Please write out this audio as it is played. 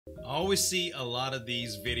I always see a lot of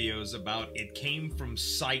these videos about it came from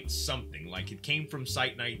site something, like it came from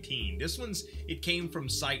Site-19. This one's it came from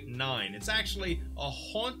Site-9. It's actually a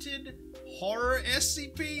haunted horror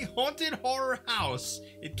SCP, haunted horror house.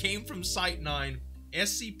 It came from Site-9,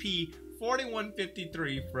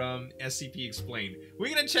 SCP-4153 from SCP Explained. We're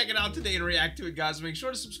gonna check it out today and react to it, guys. Make sure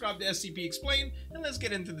to subscribe to SCP Explained, and let's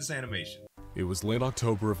get into this animation. It was late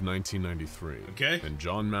October of 1993, and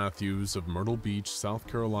John Matthews of Myrtle Beach, South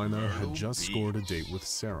Carolina had just scored a date with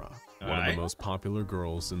Sarah, one of the most popular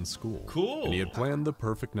girls in school. And he had planned the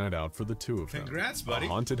perfect night out for the two of them. Congrats, buddy. A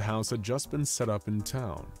haunted house had just been set up in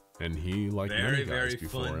town, and he, like many guys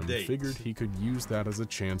before him, figured he could use that as a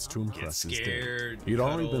chance to impress his date. He'd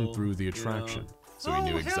already been through the attraction, so he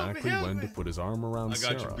knew exactly when to put his arm around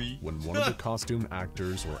Sarah when one of the costume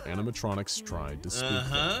actors or animatronics tried to spook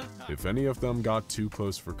them. If any of them got too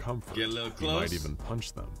close for comfort, he might even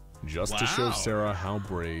punch them, just to show Sarah how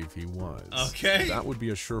brave he was. That would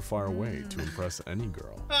be a surefire way to impress any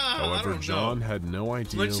girl. However, John had no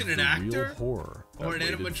idea of the real horror that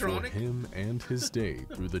waited for him and his date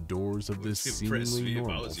through the doors of this seemingly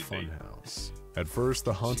normal funhouse. At first,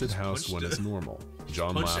 the haunted house went as normal.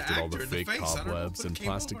 John laughed at all the fake cobwebs and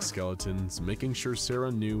plastic skeletons, making sure Sarah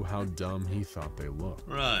knew how dumb he thought they looked.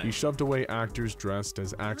 He shoved away actors dressed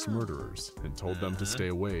as axe murderers and told them to stay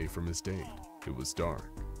away from his date. It was dark,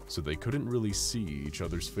 so they couldn't really see each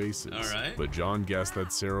other's faces. But John guessed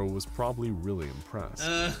that Sarah was probably really impressed.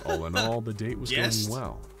 All in all, the date was going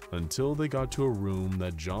well, until they got to a room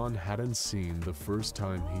that John hadn't seen the first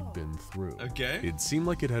time he'd been through. It seemed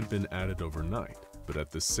like it had been added overnight, but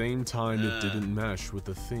at the same time it didn't mesh with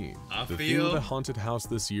the theme. The theme of the haunted house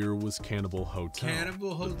this year was Cannibal Hotel.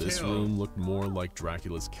 But this room looked more like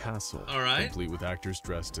Dracula's castle, complete with actors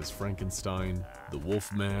dressed as Frankenstein, the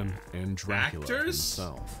Wolfman, and Dracula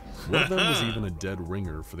himself. One of them was even a dead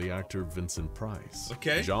ringer for the actor Vincent Price.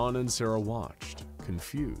 John and Sarah watched,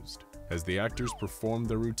 confused, as the actors performed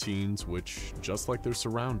their routines, which, just like their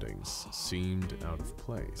surroundings, seemed out of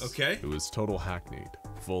place. It was total hackneyed,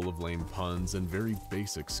 full of lame puns and very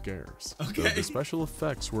basic scares, though the special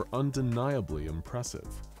effects were undeniably impressive.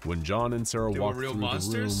 When John and Sarah walked through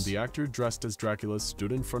the room, the actor dressed as Dracula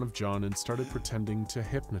stood in front of John and started pretending to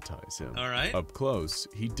hypnotize him. Up close,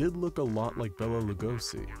 he did look a lot like Bela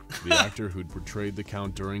Lugosi, the actor who'd portrayed the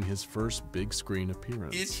Count during his first big screen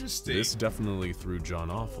appearance. This definitely threw John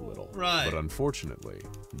off a little, but unfortunately,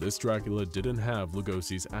 this Dracula didn't have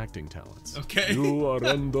Lugosi's acting talents. You are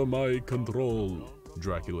under my control,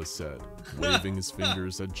 Dracula said, waving his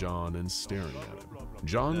fingers at John and staring at him.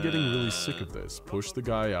 John, getting really sick of this, pushed the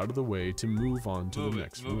guy out of the way to move on to the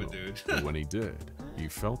next room. But when he did, he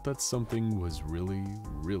felt that something was really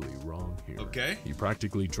wrong here. He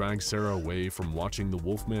practically dragged Sarah away from watching the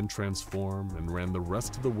Wolfman transform and ran the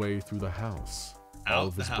rest of the way through the house. All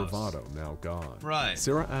of his bravado now gone.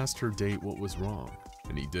 Sarah asked her date what was wrong,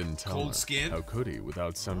 and he didn't tell her. How could he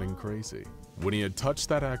without sounding crazy? When he had touched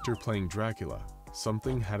that actor playing Dracula,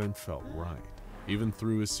 something hadn't felt right. Even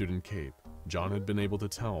through his suit and cape, John had been able to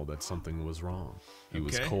tell that something was wrong. He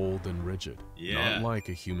was cold and rigid, not like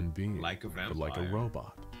a human being, but like a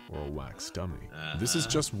robot or a wax dummy. This is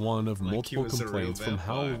just one of multiple complaints from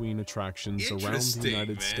Halloween attractions around the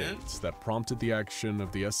United States that prompted the action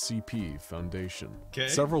of the SCP Foundation.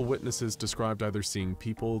 Several witnesses described either seeing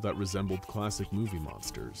people that resembled classic movie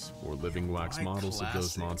monsters, or living wax models of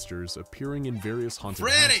those monsters appearing in various haunted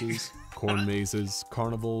houses, corn mazes,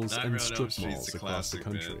 carnivals, and strip malls across the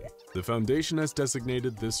country. The Foundation has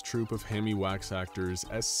designated this troupe of hammy wax actors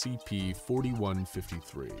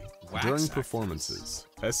SCP-4153. During performances,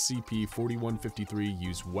 SCP-4153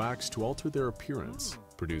 use wax to alter their appearance,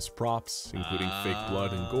 produce props, including fake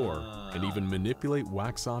blood and gore, and even manipulate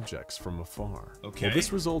wax objects from afar. While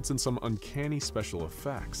this results in some uncanny special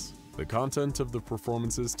effects, the content of the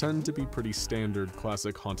performances tend to be pretty standard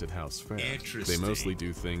classic haunted house fare. They mostly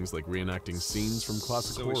do things like reenacting scenes from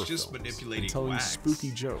classic horror films and telling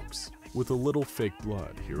spooky jokes, with a little fake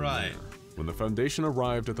blood here and there. When the Foundation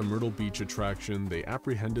arrived at the Myrtle Beach attraction, they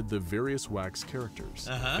apprehended the various wax characters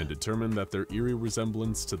and determined that their eerie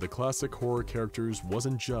resemblance to the classic horror characters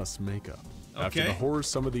wasn't just makeup. After the horror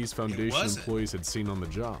some of these Foundation employees had seen on the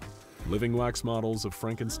job, living wax models of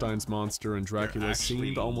Frankenstein's monster and Dracula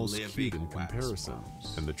seemed almost cute in comparison,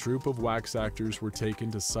 and the troupe of wax actors were taken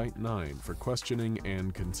to Site-9 for questioning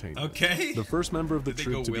and containment. The first member of the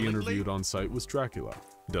troupe to be interviewed on site was Dracula,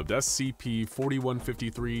 dubbed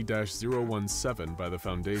SCP-4153-017 by the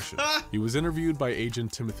Foundation. He was interviewed by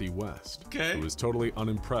Agent Timothy West, who was totally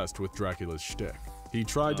unimpressed with Dracula's shtick. He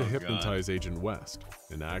tried to hypnotize Agent West,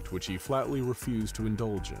 an act which he flatly refused to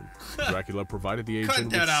indulge in. Dracula provided the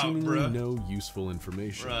agent with seemingly no useful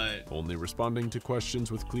information, only responding to questions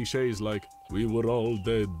with cliches like, "We were all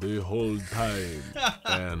dead the whole time,"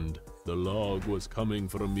 and "The log was coming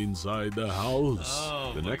from inside the house."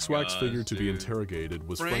 The next wax figure to be interrogated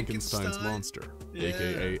was Frankenstein's monster,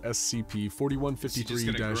 aka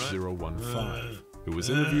SCP-4153-015, who was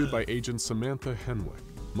interviewed by Agent Samantha Henwick.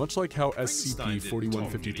 Much like how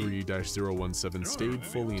SCP-4153-017 stayed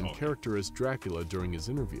fully in character as Dracula during his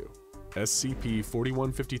interview,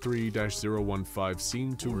 SCP-4153-015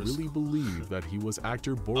 seemed to really believe that he was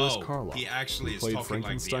actor Boris Karloff, who played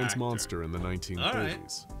Frankenstein's monster in the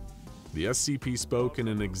 1930s. The SCP spoke in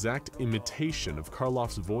an exact imitation of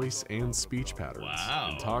Karloff's voice and speech patterns,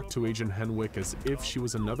 and talked to Agent Henwick as if she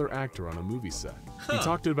was another actor on a movie set. He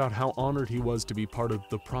talked about how honored he was to be part of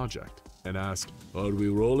the project, and asked, "Are we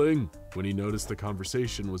rolling?" when he noticed the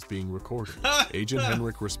conversation was being recorded. Agent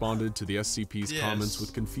Henwick responded to the SCP's comments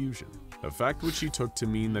with confusion, a fact which he took to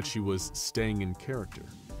mean that she was staying in character.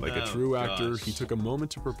 Like a true actor, he took a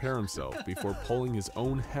moment to prepare himself before pulling his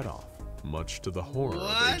own head off, much to the horror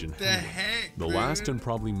of Agent Henwick. The last and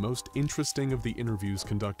probably most interesting of the interviews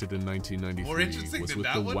conducted in 1993 was with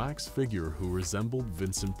the wax figure who resembled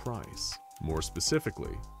Vincent Price. More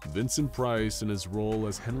specifically, Vincent Price in his role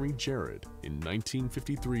as Henry Jarrod in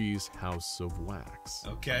 1953's House of Wax,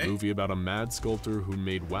 a movie about a mad sculptor who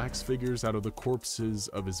made wax figures out of the corpses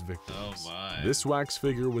of his victims. This wax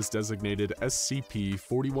figure was designated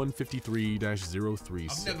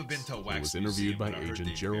SCP-4153-036. I've never been to a wax He was interviewed by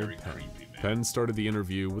Agent Gerald Penn. Penn started the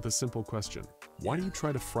interview with a simple question: "Why do you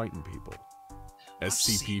try to frighten people?"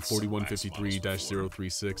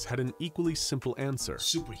 SCP-4153-036 had an equally simple answer.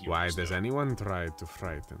 "Why does anyone try to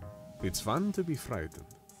frighten? It's fun to be frightened.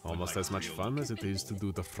 Almost as much fun as it is to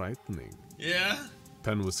do the frightening."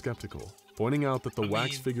 Penn was skeptical, pointing out that the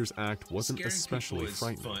wax figure's act wasn't especially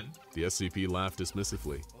frightening. The SCP laughed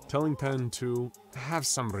dismissively, telling Penn to have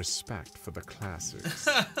some respect for the classics.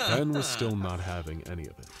 Penn was still not having any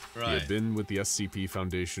of it. He had been with the SCP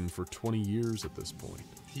Foundation for 20 years at this point,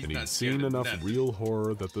 and he'd seen enough real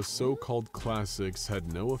horror that the so-called classics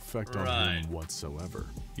had no effect on him whatsoever.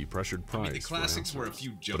 He pressured Price the classics were a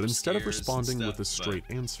few jump but instead of scares responding and with a stuff, straight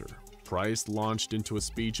answer, Price launched into a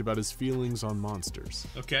speech about his feelings on monsters.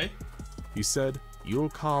 He said, "You'll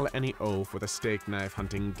call any oaf with a steak knife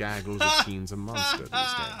hunting gaggles of teens a monster these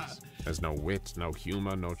days. There's no wit, no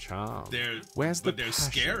humor, no charm. Where's the passion,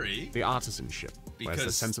 scary. the artisanship? Where's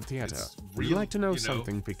the sense of theater? Would you like to know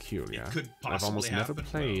something peculiar? I've almost never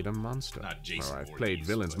played a monster. Well, I've played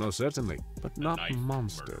villains, most certainly, but not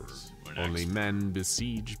monsters. Only men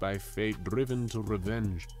besieged by fate, driven to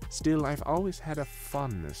revenge. Still, I've always had a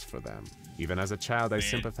fondness for them. Even as a child, I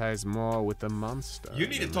sympathize more with the monster. You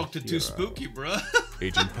need to talk to Too Spooky, bruh.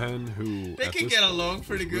 Agent Penn, who they can get along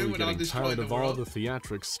pretty good really without destroying the world. All the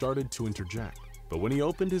theatrics, started to interject. But when he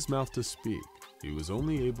opened his mouth to speak, he was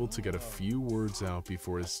only able to get a few words out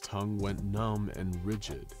before his tongue went numb and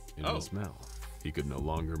rigid in his mouth. He could no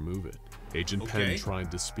longer move it. Agent Penn tried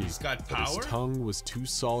to speak, but his tongue was too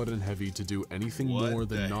solid and heavy to do anything more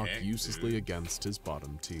than knock uselessly against his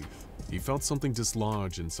bottom teeth. He felt something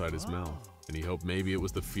dislodge inside his mouth, and he hoped maybe it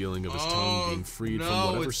was the feeling of his tongue being freed from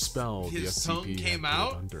whatever spell the SCP had put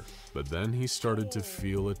it under. But then he started to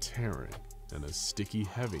feel a tearing and a sticky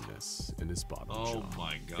heaviness in his bottom jaw.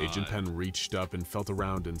 My God. Agent Penn reached up and felt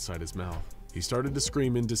around inside his mouth. He started to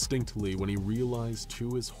scream indistinctly when he realized,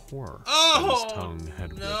 to his horror, that his tongue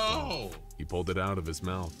had ripped off. He pulled it out of his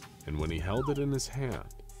mouth, and when he held it in his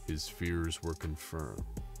hand, his fears were confirmed.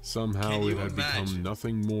 Somehow it had become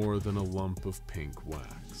nothing more than a lump of pink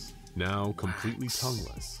wax. Now completely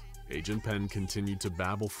tongueless, Agent Penn continued to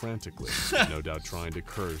babble frantically, no doubt trying to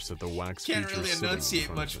curse at the wax creature sitting in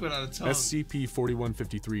front of him.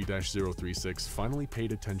 SCP-4153-036 finally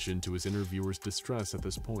paid attention to his interviewer's distress at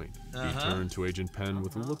this point. He turned to Agent Penn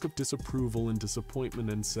with a look of disapproval and disappointment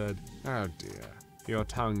and said, "Oh dear, your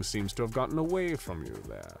tongue seems to have gotten away from you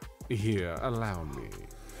there. Here, allow me."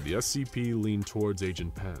 The SCP leaned towards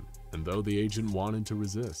Agent Penn, and though the agent wanted to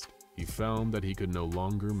resist, he found that he could no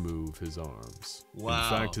longer move his arms. In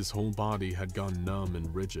fact, his whole body had gone numb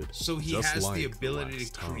and rigid. So he has the ability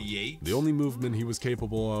to create? The only movement he was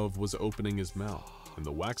capable of was opening his mouth, and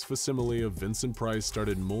the wax facsimile of Vincent Price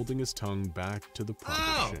started molding his tongue back to the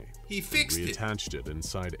proper shape. He fixed it. Reattached it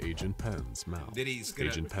inside Agent Penn's mouth.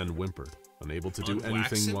 Agent Penn whimpered, unable to do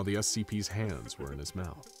anything while the SCP's hands were in his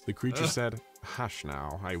mouth. The creature said, "Hush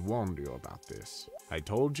now, I warned you about this. I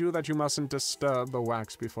told you that you mustn't disturb the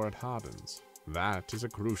wax before it hardens. That is a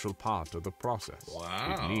crucial part of the process.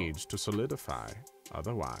 It needs to solidify.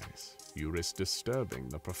 Otherwise, you risk disturbing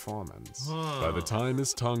the performance. By the time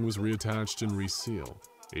his tongue was reattached and resealed,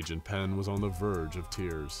 Agent Penn was on the verge of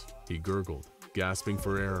tears. He gurgled, gasping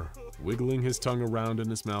for air, wiggling his tongue around in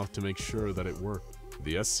his mouth to make sure that it worked.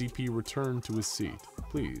 The SCP returned to his seat,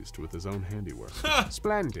 pleased with his own handiwork.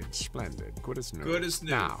 Splendid, splendid. Good as new. Good as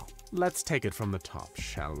new. Now, let's take it from the top,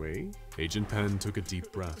 shall we? Agent Penn took a deep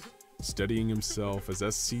breath, steadying himself as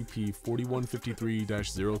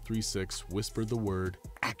SCP-4153-036 whispered the word,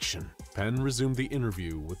 action. Penn resumed the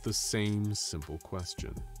interview with the same simple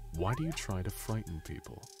question. Why do you try to frighten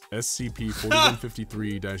people?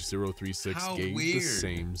 SCP-4153-036 gave the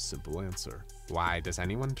same simple answer. Why does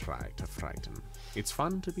anyone try to frighten? It's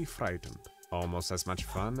fun to be frightened. Almost as much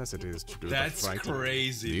fun as it is to do the frightened. That's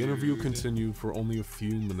crazy, The interview continued for only a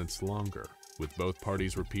few minutes longer, with both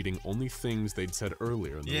parties repeating only things they'd said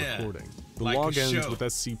earlier in the recording. The log ends with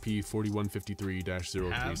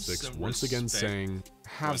SCP-4153-036 once again saying,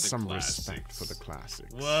 have some respect for the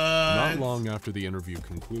classics. Not long after the interview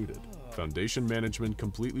concluded, Foundation management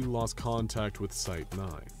completely lost contact with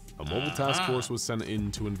Site-9. A mobile task force was sent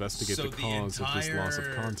in to investigate the cause of this loss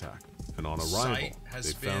of contact, and on arrival,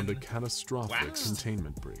 they found a catastrophic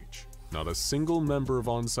containment breach. Not a single member of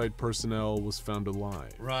on-site personnel was found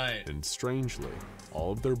alive. And strangely,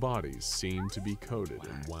 all of their bodies seemed to be coated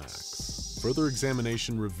in wax. Further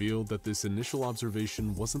examination revealed that this initial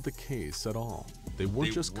observation wasn't the case at all. They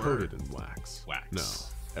weren't just coated in wax. No.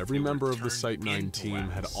 Every member of the Site-9 team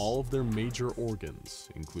had all of their major organs,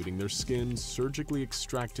 including their skin, surgically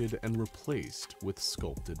extracted and replaced with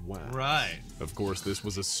sculpted wax. Of course, this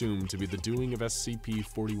was assumed to be the doing of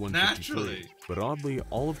SCP-4153. But oddly,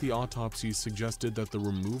 all of the autopsies suggested that the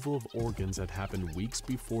removal of organs had happened weeks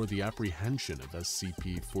before the apprehension of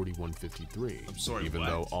SCP-4153. Even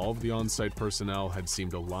though all of the on-site personnel had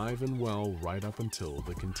seemed alive and well right up until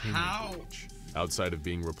the containment breach. Outside of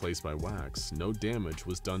being replaced by wax, no damage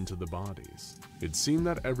was done to the bodies. It seemed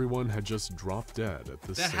that everyone had just dropped dead at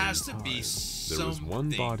the same time. There was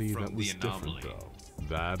one body that was different though,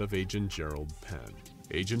 that of Agent Jarrod Penn.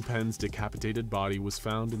 Agent Penn's decapitated body was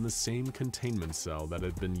found in the same containment cell that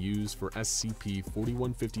had been used for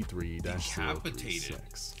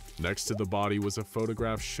SCP-4153-036. Next to the body was a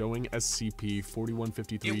photograph showing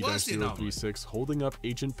SCP-4153-036 holding up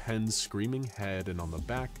Agent Penn's screaming head, and on the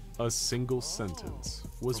back, a single sentence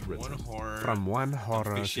was written. From one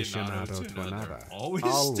horror aficionado to another. Always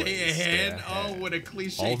stay ahead. Oh, what a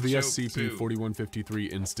cliche All the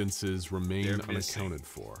SCP-4153 instances remain unaccounted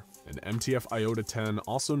for. And MTF Iota-10,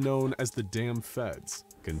 also known as the Damn Feds,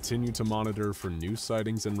 continue to monitor for new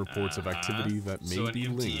sightings and reports of activity that may be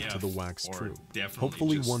linked to the wax troupe.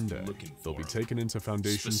 Hopefully one day, they'll be taken into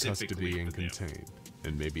Foundation custody and contained.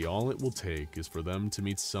 And maybe all it will take is for them to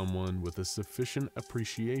meet someone with a sufficient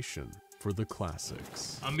appreciation for the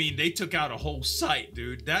classics. I mean, they took out a whole site,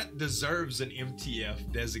 dude. That deserves an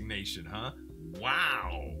MTF designation, huh?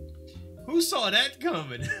 Wow. Who saw that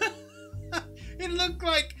coming? It looked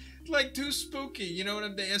like too spooky, you know what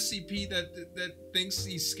I'm, the SCP that thinks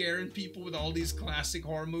he's scaring people with all these classic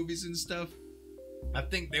horror movies and stuff. I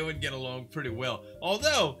think they would get along pretty well.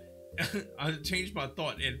 Although, I changed my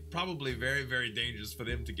thought, and probably very, very dangerous for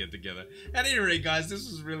them to get together. At any rate, guys, this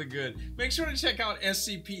was really good. Make sure to check out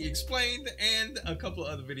SCP Explained and a couple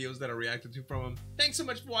of other videos that I reacted to from him. Thanks so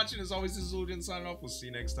much for watching. As always, this is Zueljin signing off. We'll see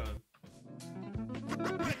you next time.